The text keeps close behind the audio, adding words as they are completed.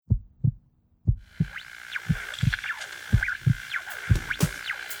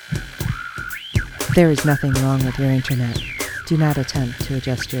There is nothing wrong with your internet. Do not attempt to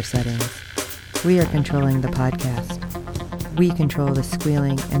adjust your settings. We are controlling the podcast. We control the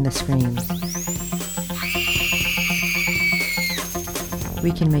squealing and the screams.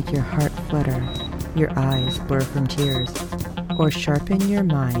 We can make your heart flutter, your eyes blur from tears, or sharpen your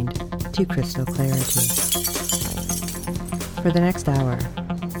mind to crystal clarity. For the next hour,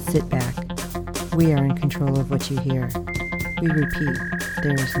 sit back. We are in control of what you hear. We repeat,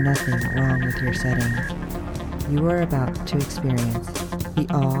 there is nothing wrong with your settings. You are about to experience the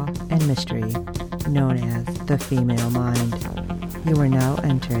awe and mystery known as the female mind. You are now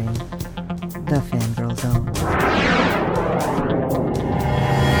entering the Fangirl Zone.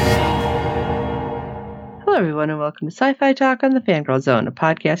 Hello everyone and welcome to Sci-Fi Talk on the Fangirl Zone, a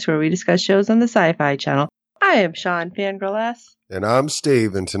podcast where we discuss shows on the Sci-Fi Channel. I am Sean Fangirl S. And I'm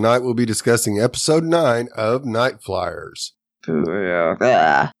Steve, and tonight we'll be discussing episode 9 of Night Flyers. Like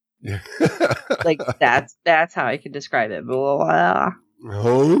that's how I can describe it.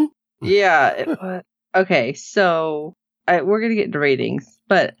 Oh? Yeah. Okay, so we're going to get into ratings,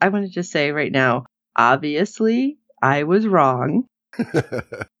 but I want to just say right now, obviously, I was wrong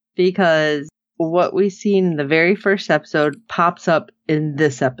because what we seen in the very first episode pops up in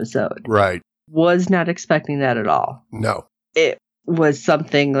this episode. Right. Was not expecting that at all. No. It was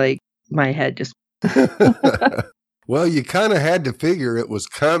something like my head just... Well, you kind of had to figure it was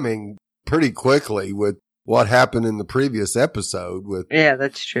coming pretty quickly with what happened in the previous episode with... Yeah,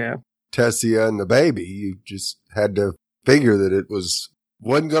 that's true. Tessia and the baby. You just had to figure that it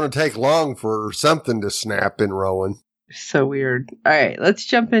wasn't going to take long for something to snap in Rowan. So weird. All right, let's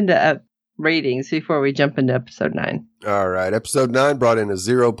jump into ratings before we jump into episode 9. All right, episode 9 brought in a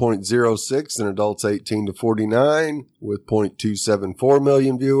 0.06 in adults 18 to 49 with 0.274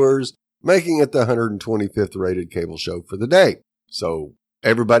 million viewers, making it the 125th rated cable show for the day. So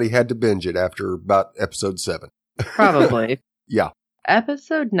everybody had to binge it after about episode 7. Probably. Yeah.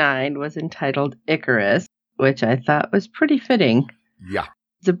 Episode 9 was entitled Icarus, which I thought was pretty fitting. Yeah.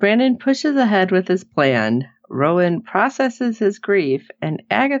 So Brandon pushes ahead with his plan, Rowan processes his grief, and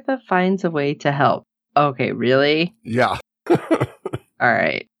Agatha finds a way to help. Okay, really? Yeah. All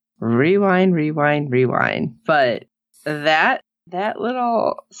right. Rewind. But that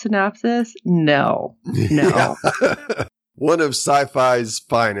little synopsis, no. Yeah. One of sci-fi's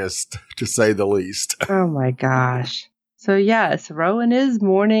finest, to say the least. Oh my gosh. So yes, Rowan is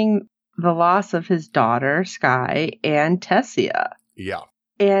mourning the loss of his daughter, Sky, and Tessia. Yeah.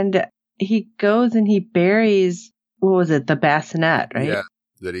 And he goes and he buries, what was it, the bassinet, right? Yeah,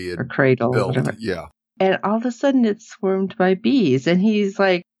 that he had or cradle built. Or whatever. Yeah. And all of a sudden it's swarmed by bees. And he's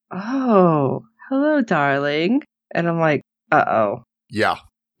like, oh, hello, darling. And I'm like, uh-oh. Yeah.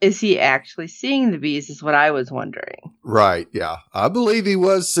 Is he actually seeing the bees is what I was wondering. Right, yeah. I believe he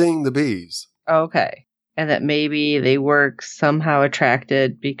was seeing the bees. Okay. And that maybe they were somehow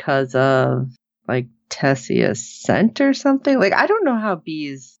attracted because of, like, Tessia's scent or something. Like, I don't know how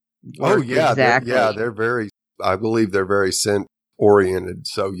bees work exactly. They're very, I believe they're very scent-oriented.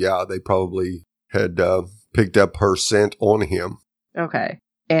 So, yeah, they probably had picked up her scent on him. Okay.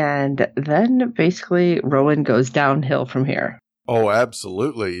 And then, basically, Rowan goes downhill from here. Oh,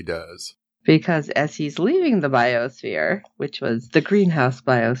 absolutely he does. Because as he's leaving the biosphere, which was the greenhouse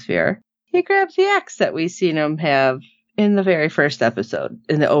biosphere, he grabs the axe that we seen him have in the very first episode,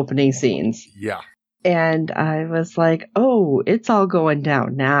 in the opening scenes. Yeah. And I was like, oh, it's all going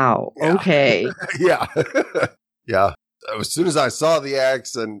down now. Yeah. Okay. Yeah. Yeah. As soon as I saw the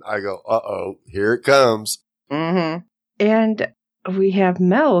axe, and I go, uh-oh, here it comes. Mm-hmm. And we have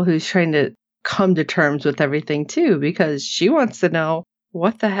Mel, who's trying to come to terms with everything, too, because she wants to know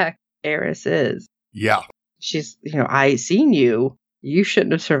what the heck Eris is. Yeah. She's, I seen you. You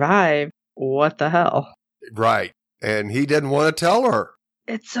shouldn't have survived. What the hell? Right. And he didn't want to tell her.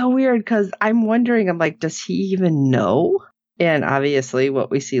 It's so weird because I'm wondering, I'm like, does he even know? And obviously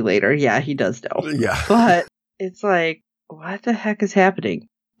what we see later, yeah, he does know. Yeah. But it's like, what the heck is happening?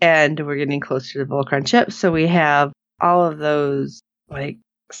 And we're getting closer to the Voltron ship. So we have all of those like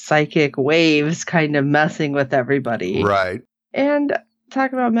psychic waves kind of messing with everybody. Right. And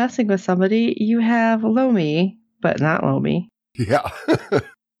talk about messing with somebody, you have Lomi, but not Lomi. Yeah.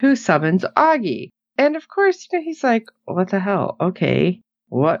 Who summons Augie. And of course, he's like, what the hell? Okay,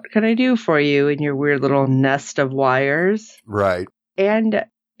 what can I do for you in your weird little nest of wires? Right. And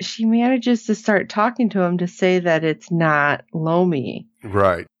she manages to start talking to him to say that it's not Lomi.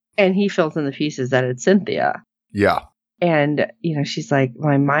 Right. And he fills in the pieces that it's Cynthia. Yeah. And, she's like,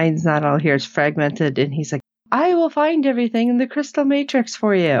 my mind's not all here, it's fragmented. And he's like, I will find everything in the crystal matrix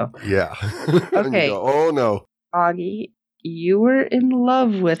for you. Yeah. Okay. Oh, no. Augie, you were in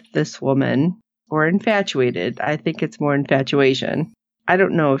love with this woman or infatuated. I think it's more infatuation. I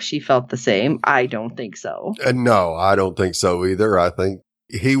don't know if she felt the same. I don't think so. No, I don't think so either. I think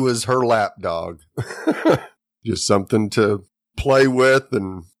he was her lapdog. Just something to play with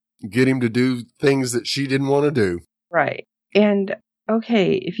and get him to do things that she didn't want to do. Right. And,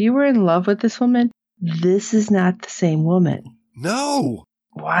 okay, if you were in love with this woman, this is not the same woman. No.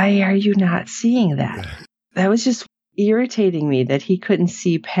 Why are you not seeing that? That was just irritating me that he couldn't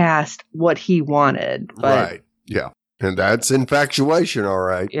see past what he wanted. But, right. Yeah. And that's infatuation, all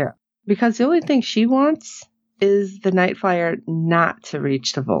right. Yeah. Because the only thing she wants is the Night Flyer not to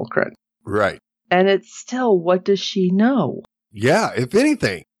reach the Volcran. Right. And it's still, what does she know? Yeah, if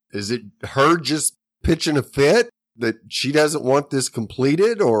anything. Is it her just pitching a fit that she doesn't want this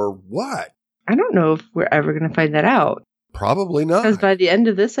completed or what? I don't know if we're ever going to find that out. Probably not. Because by the end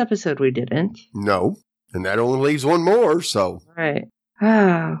of this episode, we didn't. No. And that only leaves one more, so. Right.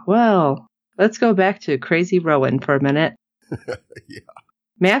 Well, let's go back to Crazy Rowan for a minute. Yeah.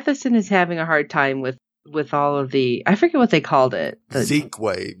 Matheson is having a hard time with all of the, I forget what they called it. Zeke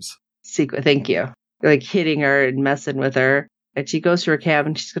waves. Thank you. Like hitting her and messing with her. And she goes to her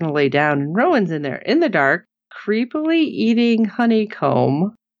cabin. She's going to lay down. And Rowan's in there in the dark, creepily eating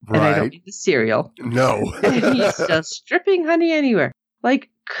honeycomb. Right. And I don't need the cereal. No. And he's just dripping honey anywhere. Like,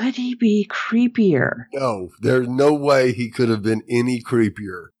 could he be creepier? No, there's no way he could have been any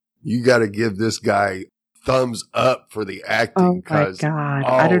creepier. You got to give this guy thumbs up for the acting. Oh my God.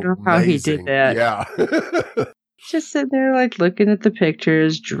 I don't know how he did that. Yeah. Just sitting there, like, looking at the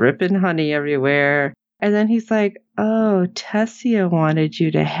pictures, dripping honey everywhere. And then he's like, oh, Tessia wanted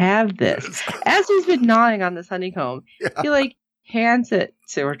you to have this. As he's been gnawing on this honeycomb, he, like, hands it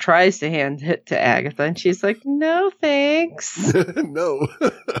to, or tries to hand it to Agatha. And she's like, no, thanks. No.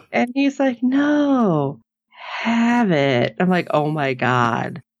 And he's like, no, have it. I'm like, oh my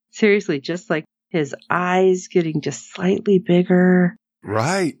God. Seriously, just like his eyes getting just slightly bigger.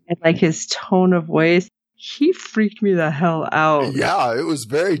 Right. And like his tone of voice. He freaked me the hell out. Yeah, it was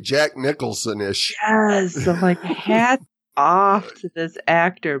very Jack Nicholson-ish. Yes. I'm like, hats off to this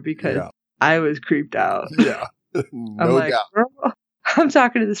actor because I was creeped out. Yeah. No doubt. Girl, I'm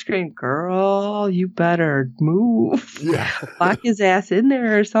talking to the screen. Girl, you better move. Yeah. Lock his ass in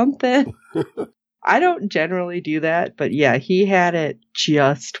there or something. I don't generally do that, but yeah, he had it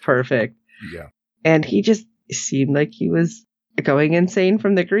just perfect. Yeah. And he just seemed like he was going insane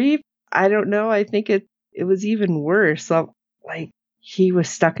from the grief. I don't know. I think it was even worse. Like he was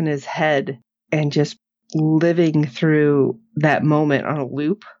stuck in his head and just living through that moment on a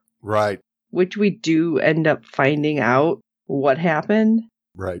loop. Right. Which we do end up finding out what happened.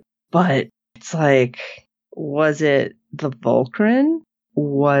 Right. But it's like, was it the Volcran?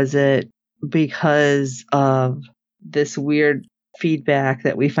 Was it because of this weird feedback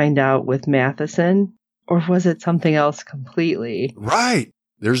that we find out with Matheson? Or was it something else completely? Right.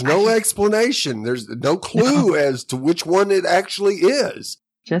 There's no explanation. There's no clue as to which one it actually is.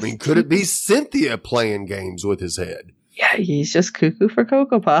 Could it be Cynthia playing games with his head? Yeah, he's just cuckoo for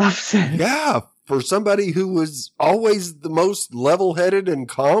Cocoa Puffs. Yeah, for somebody who was always the most level-headed and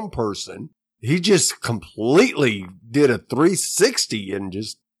calm person, he just completely did a 360 and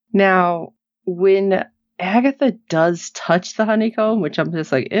just... Now, when Agatha does touch the honeycomb, which I'm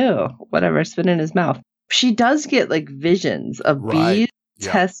just like, ew, whatever, spit in his mouth, she does get like visions of bees,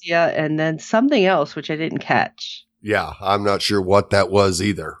 Tessia, and then something else, which I didn't catch. Yeah, I'm not sure what that was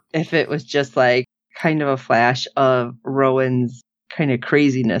either. If it was just like kind of a flash of Rowan's kind of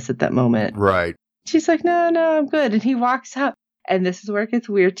craziness at that moment. Right. She's like, no, I'm good. And he walks out. And this is where it gets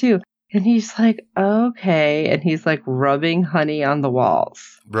weird too. And he's like, okay. And he's like rubbing honey on the walls.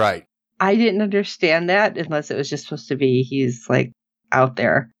 Right. I didn't understand that unless it was just supposed to be he's like out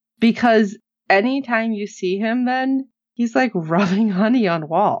there. Because anytime you see him then, he's like rubbing honey on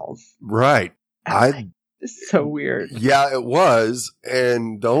walls. Right. It's so weird. Yeah, it was.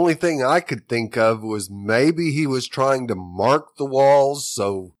 And the only thing I could think of was maybe he was trying to mark the walls.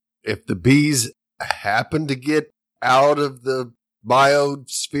 So if the bees happened to get out of the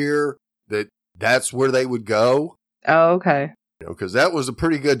biosphere, that's where they would go. Oh, okay. Because that was a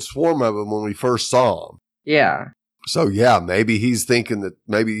pretty good swarm of them when we first saw them. Yeah. So yeah, maybe he's thinking that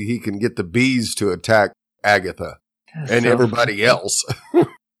maybe he can get the bees to attack Agatha and everybody else.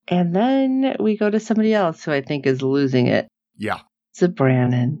 And then we go to somebody else who I think is losing it. Yeah. It's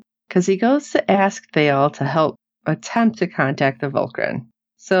Brannon. Because he goes to ask Thale to help attempt to contact the Volcran.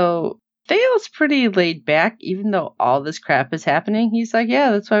 So Thale's pretty laid back, even though all this crap is happening. He's like,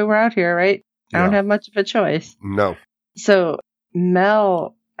 yeah, that's why we're out here, right? I don't have much of a choice. No. So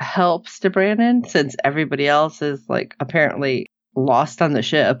Mel helps Brannon since everybody else is like apparently lost on the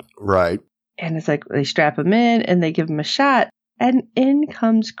ship. Right. And it's like they strap him in and they give him a shot. And in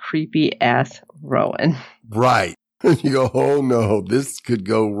comes creepy ass Rowan. Right. You go, oh no, this could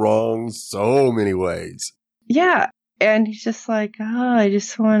go wrong so many ways. Yeah. And he's just like, oh, I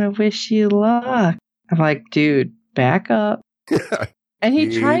just want to wish you luck. I'm like, dude, back up. And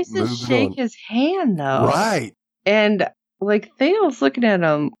he tries to shake his hand, though. Right. And like Thale's looking at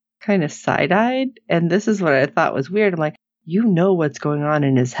him kind of side-eyed. And this is what I thought was weird. I'm like, you know what's going on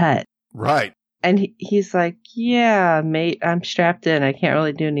in his head. Right. And he's like, yeah, mate, I'm strapped in. I can't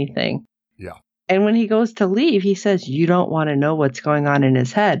really do anything. Yeah. And when he goes to leave, he says, you don't want to know what's going on in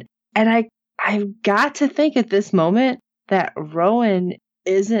his head. And I've got to think at this moment that Rowan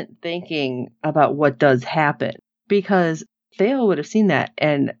isn't thinking about what does happen, because Thale would have seen that,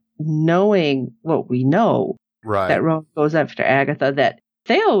 and knowing what we know, right, that Rowan goes after Agatha, that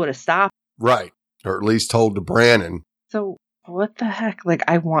Thale would have stopped. Right. Or at least told to Brannon. So what the heck? Like,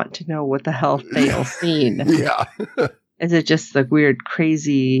 I want to know what the hell Thale's seen. Yeah. Is it just the weird,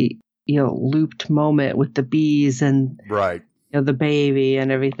 crazy, looped moment with the bees and right, the baby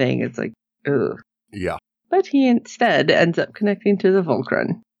and everything? It's like, ugh. Yeah. But he instead ends up connecting to the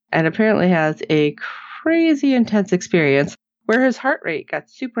Volcron and apparently has a crazy intense experience where his heart rate got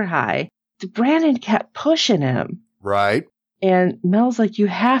super high. Brannon kept pushing him. Right. And Mel's like, you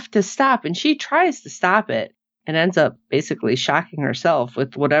have to stop. And she tries to stop it and ends up basically shocking herself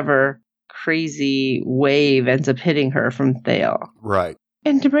with whatever crazy wave ends up hitting her from Thale. Right.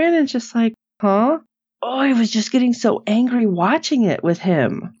 And Brandon's just like, huh? Oh, I was just getting so angry watching it with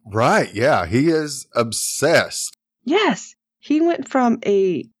him. Right. Yeah. He is obsessed. Yes. He went from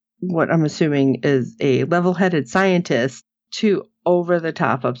what I'm assuming is a level-headed scientist to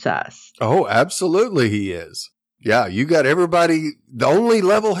over-the-top obsessed. Oh, absolutely he is. Yeah, you got everybody. The only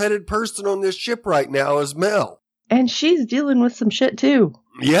level-headed person on this ship right now is Mel. And she's dealing with some shit, too.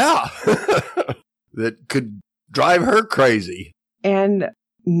 Yeah. That could drive her crazy. And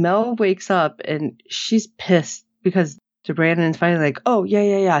Mel wakes up and she's pissed because Brandon's finally like, oh,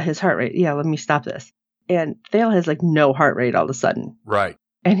 yeah, his heart rate. Yeah, let me stop this. And Thale has like no heart rate all of a sudden. Right.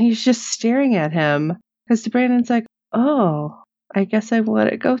 And he's just staring at him because Brandon's like, oh, I guess I've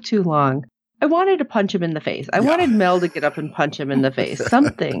let it go too long. I wanted to punch him in the face. I wanted Mel to get up and punch him in the face.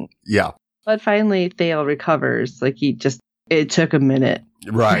 Something. Yeah. But finally, Thale recovers. Like it took a minute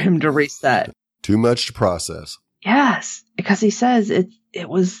for him to reset. Too much to process. Yes, because he says it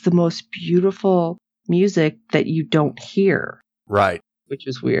was the most beautiful music that you don't hear. Right. Which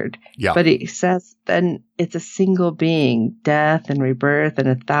is weird. Yeah. But he says then it's a single being, death and rebirth and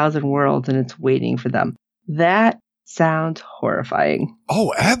 1,000 worlds, and it's waiting for them. That sounds horrifying.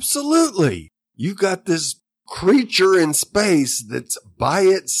 Oh, absolutely. You got this creature in space that's by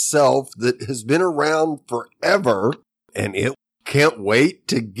itself that has been around forever, and it can't wait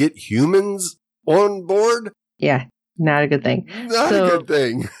to get humans on board. Yeah, not a good thing. Not a good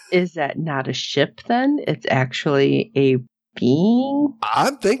thing. Is that not a ship then? It's actually a being?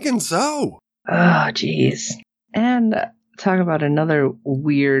 I'm thinking so. Oh, geez. And talk about another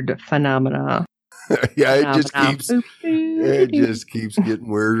weird phenomena. Yeah, it just keeps getting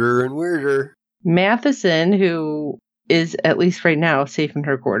weirder and weirder. Matheson, who is at least right now safe in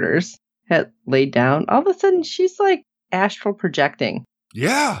her quarters, had laid down. All of a sudden, she's like astral projecting.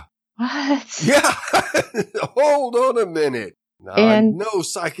 Yeah. What? Yeah. Hold on a minute. Now, I know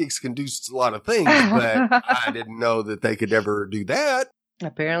psychics can do a lot of things, but I didn't know that they could ever do that.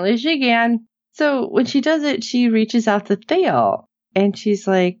 Apparently she can. So when she does it, she reaches out to Thale and she's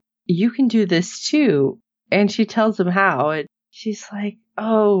like, you can do this too. And she tells him how. And she's like,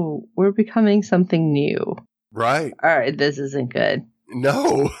 oh, we're becoming something new. Right. All right, this isn't good.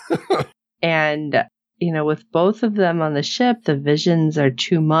 No. And, with both of them on the ship, the visions are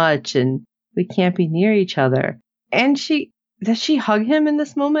too much and we can't be near each other. And does she hug him in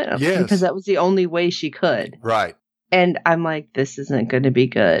this moment? Yes. Because that was the only way she could. Right. And I'm like, this isn't going to be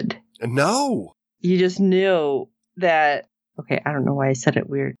good. No. You just knew that, okay, I don't know why I said it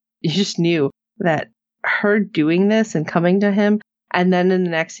weird. You just knew that her doing this and coming to him, and then in the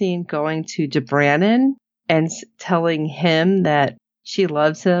next scene going to Brannon and telling him that she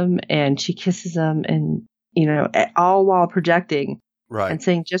loves him and she kisses him and, all while projecting. Right. And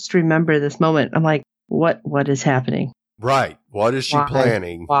saying, just remember this moment. I'm like, what is happening? Right. What is she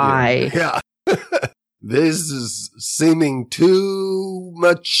planning? Why? Yeah. This is seeming too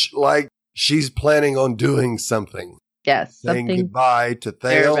much like she's planning on doing something. Yes. Saying goodbye to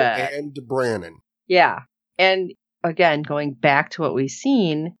Thale and to Brannon. Yeah. And again, going back to what we've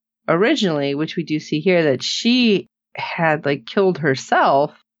seen originally, which we do see here, that she had killed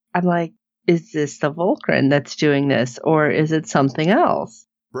herself. I'm like, is this the Volcron that's doing this, or is it something else?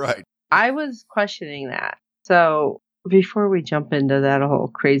 Right. I was questioning that. So before we jump into that whole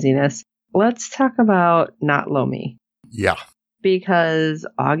craziness, let's talk about not Lomi. Yeah. Because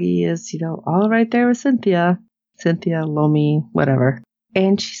Augie is, all right there with Cynthia, Lomi, whatever.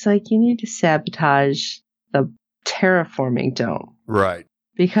 And she's like, you need to sabotage the terraforming dome. Right.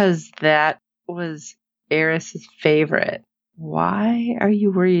 Because that was Eris's favorite. Why are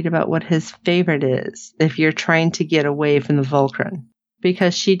you worried about what his favorite is if you're trying to get away from the Vulcan?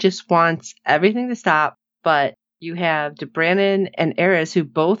 Because she just wants everything to stop, but you have D'Branin and Eris who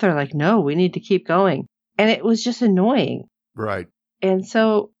both are like, no, we need to keep going. And it was just annoying. Right. And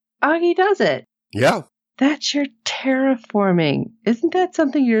so Augie does it. Yeah. That's your terraforming. Isn't that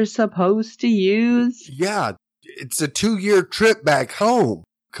something you're supposed to use? Yeah. It's a 2-year trip back home.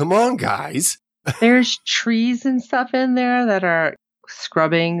 Come on, guys. There's trees and stuff in there that are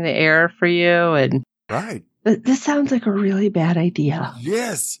scrubbing the air for you. And right. This sounds like a really bad idea.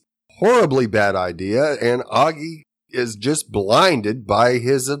 Yes. Horribly bad idea. And Augie is just blinded by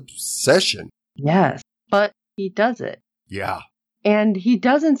his obsession. Yes. But he does it. Yeah. And he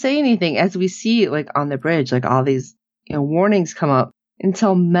doesn't say anything as we see, like, on the bridge, like all these, warnings come up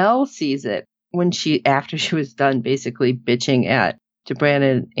until Mel sees it after she was done basically bitching at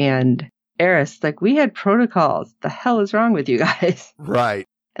D'Branin and Eris. Like, we had protocols. The hell is wrong with you guys? Right.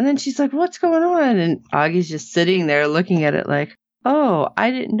 And then she's like, what's going on? And Augie's just sitting there looking at it like, oh,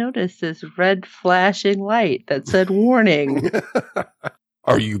 I didn't notice this red flashing light that said warning.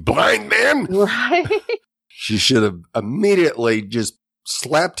 Are you blind, man? Right? She should have immediately just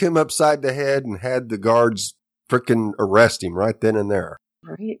slapped him upside the head and had the guards frickin' arrest him right then and there.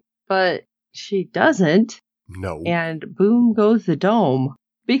 Right. But she doesn't. No. And boom goes the dome.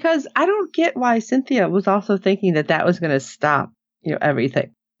 Because I don't get why Cynthia was also thinking that was going to stop,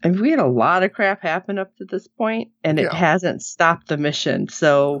 everything. And we had a lot of crap happen up to this point, and it hasn't stopped the mission.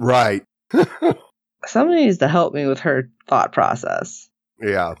 So right. Somebody needs to help me with her thought process.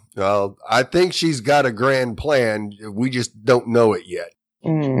 Yeah. Well, I think she's got a grand plan. We just don't know it yet.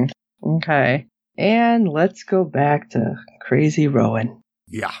 Okay. And let's go back to Crazy Rowan.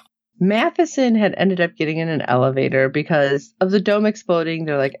 Yeah. Matheson had ended up getting in an elevator because of the dome exploding.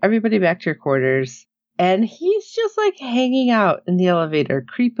 They're like, everybody back to your quarters. And he's just like hanging out in the elevator,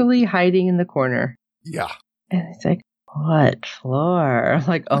 creepily hiding in the corner. Yeah. And it's like, what floor? I'm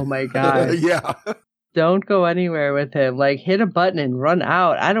like, oh my God. Yeah. Don't go anywhere with him. Like, hit a button and run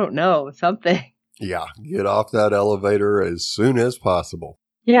out. I don't know. Something. Yeah. Get off that elevator as soon as possible.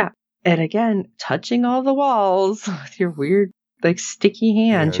 Yeah. And again, touching all the walls with your weird, like, sticky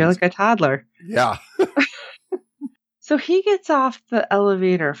hands. You're like a toddler. Yeah. So he gets off the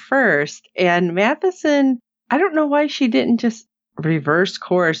elevator first, and Matheson, I don't know why she didn't just reverse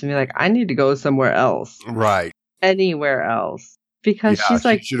course and be like, I need to go somewhere else. Right. Anywhere else. Because she's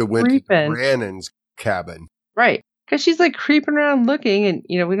like, she should have went to Brannan's cabin. Right. Because she's like creeping around looking,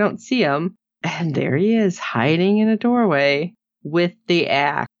 and, we don't see him. And there he is, hiding in a doorway with the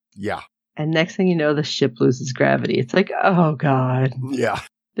axe. Yeah. And next thing you know, the ship loses gravity. It's like, oh God. Yeah.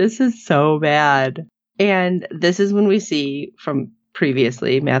 This is so bad. And this is when we see from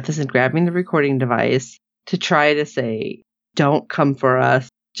previously Matheson grabbing the recording device to try to say, don't come for us.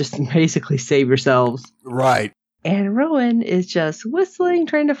 Just basically save yourselves. Right. And Rowan is just whistling,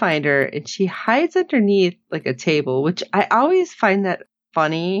 trying to find her. And she hides underneath like a table, which I always find that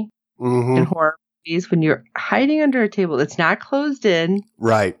funny in horror movies when you're hiding under a table that's not closed in.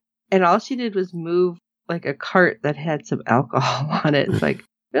 Right. And all she did was move like a cart that had some alcohol on it. It's like,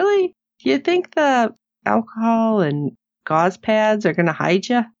 really? Do you think the alcohol and gauze pads are going to hide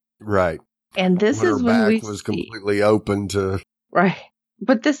you? Right. And this is when we was completely open to. Right.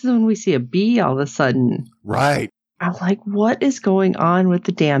 But this is when we see a bee all of a sudden. Right. I'm like, what is going on with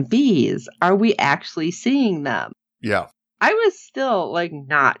the damn bees? Are we actually seeing them? Yeah. I was still like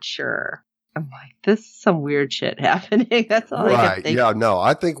not sure. I'm like, this is some weird shit happening. That's all I can think. Yeah, no.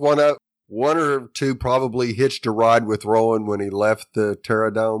 I think one or two probably hitched a ride with Rowan when he left the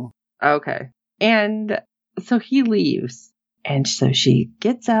Terradome. Okay. And so he leaves. And so she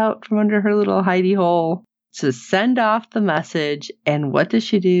gets out from under her little hidey hole to send off the message. And what does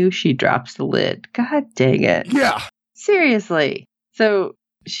she do? She drops the lid. God dang it. Yeah. Seriously. So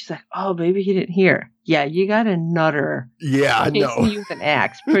she's like, oh, maybe he didn't hear. Yeah, you got a nutter. Yeah, I know. You with an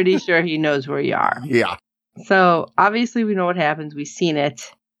axe. Pretty sure he knows where you are. Yeah. So obviously we know what happens. We've seen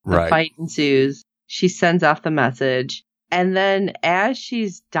it. The fight ensues. She sends off the message. And then as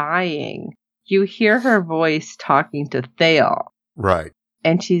she's dying, you hear her voice talking to Thale. Right.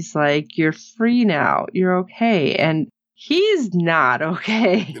 And she's like, you're free now. You're okay. And he's not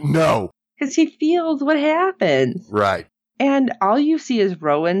okay. No. Because he feels what happens. Right. And all you see is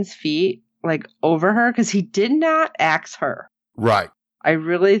Rowan's feet, like, over her, because he did not axe her. Right. I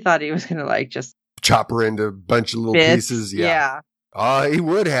really thought he was going to, like, just chop her into a bunch of little bits. pieces. Yeah. He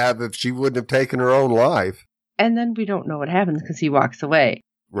would have if she wouldn't have taken her own life. And then we don't know what happens because he walks away.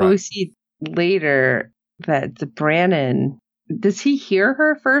 Right. But we see later that Brannon, does he hear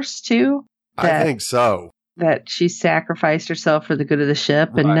her first too? I think so. That she sacrificed herself for the good of the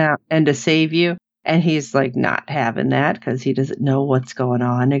ship and to save you. And he's like not having that because he doesn't know what's going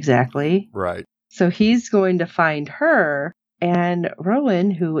on exactly. Right. So he's going to find her, and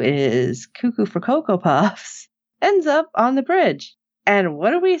Rowan, who is cuckoo for Cocoa Puffs, ends up on the bridge. And what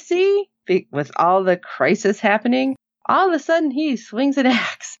do we see? With all the crisis happening, all of a sudden he swings an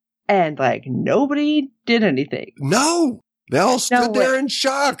axe, and like nobody did anything. No, they all stood there in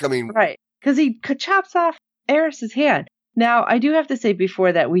shock. I mean, right, because he chops off Eris's hand. Now, I do have to say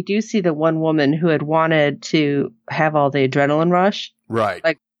before that, we do see the one woman who had wanted to have all the adrenaline rush. Right.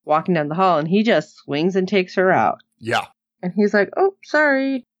 Like walking down the hall, and he just swings and takes her out. Yeah. And he's like, oh,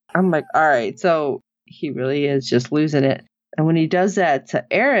 sorry. I'm like, all right. So he really is just losing it. And when he does that to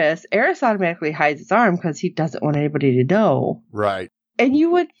Eris automatically hides his arm because he doesn't want anybody to know. Right. And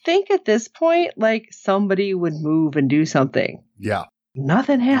you would think at this point, like, somebody would move and do something. Yeah.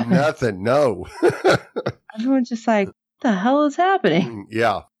 Nothing happened. Nothing. No. Everyone's just like, the hell is happening?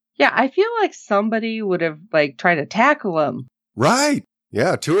 Yeah. Yeah, I feel like somebody would have like tried to tackle him. Right.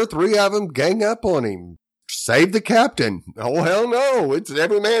 Yeah, 2 or 3 of them gang up on him. Save the captain. Oh, hell no. It's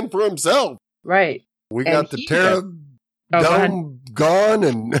every man for himself. Right. We got the Terra Dome gone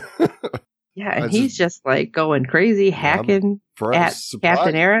and yeah, and he's just like going crazy, hacking at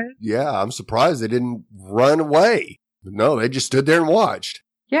Captain Eris. Yeah, I'm surprised they didn't run away. No, they just stood there and watched.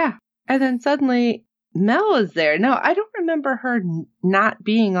 Yeah. And then suddenly Mel is there. Now, I don't remember her not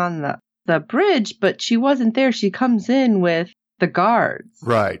being on the bridge, but she wasn't there. She comes in with the guards.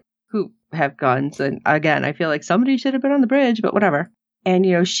 Right. Who have guns. And again, I feel like somebody should have been on the bridge, but whatever. And,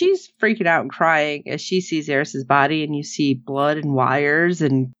 you know, she's freaking out and crying as she sees Eris's body, and you see blood and wires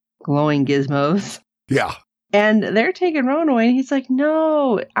and glowing gizmos. Yeah. And they're taking Rowan away, and he's like,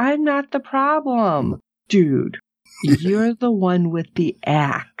 no, I'm not the problem. Dude, you're the one with the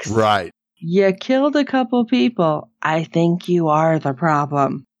axe. Right. You killed a couple people. I think you are the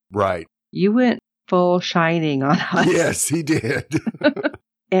problem. Right. You went full Shining on us. Yes, he did.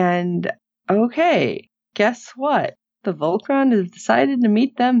 And, okay, guess what? The Voltron has decided to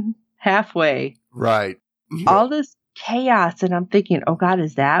meet them halfway. Right. All this chaos, and I'm thinking, oh God,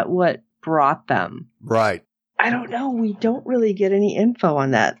 is that what brought them? Right. I don't know. We don't really get any info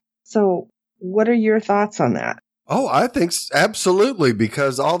on that. So what are your thoughts on that? Oh, I think absolutely,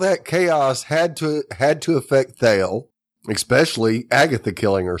 because all that chaos had to affect Thale, especially Agatha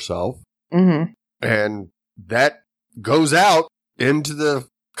killing herself. Mm-hmm. And that goes out into the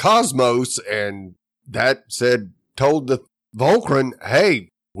cosmos, and that told the Voltron, hey,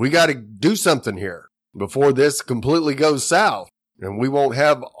 we got to do something here before this completely goes south, and we won't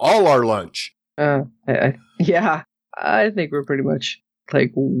have all our lunch. Yeah, I think we're pretty much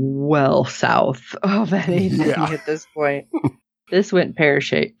like well south of anything at this point. This went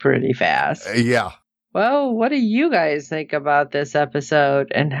pear-shaped pretty fast. Yeah. Well, what do you guys think about this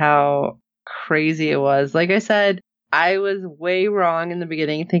episode and how crazy it was? Like I said, I was way wrong in the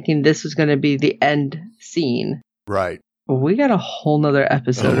beginning thinking this was going to be the end scene. Right. We got a whole nother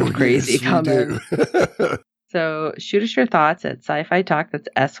episode of crazy coming. So shoot us your thoughts at Sci-Fi Talk. That's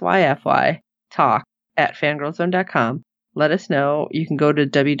SYFY Talk at fangirlzone.com. Let us know. You can go to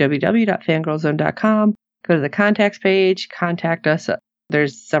www.fangirlzone.com, go to the contacts page, contact us.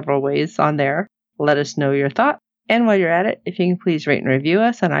 There's several ways on there. Let us know your thought. And while you're at it, if you can please rate and review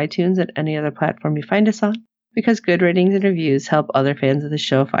us on iTunes and any other platform you find us on, because good ratings and reviews help other fans of the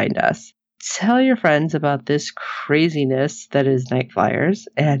show find us. Tell your friends about this craziness that is Night Flyers,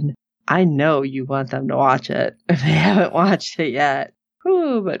 and I know you want them to watch it if they haven't watched it yet.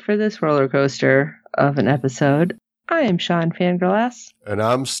 Whew, but for this roller coaster of an episode, I am Sean Fangirlass. And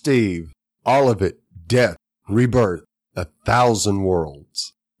I'm Steve. All of it, death, rebirth, 1,000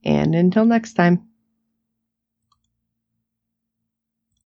 worlds. And until next time.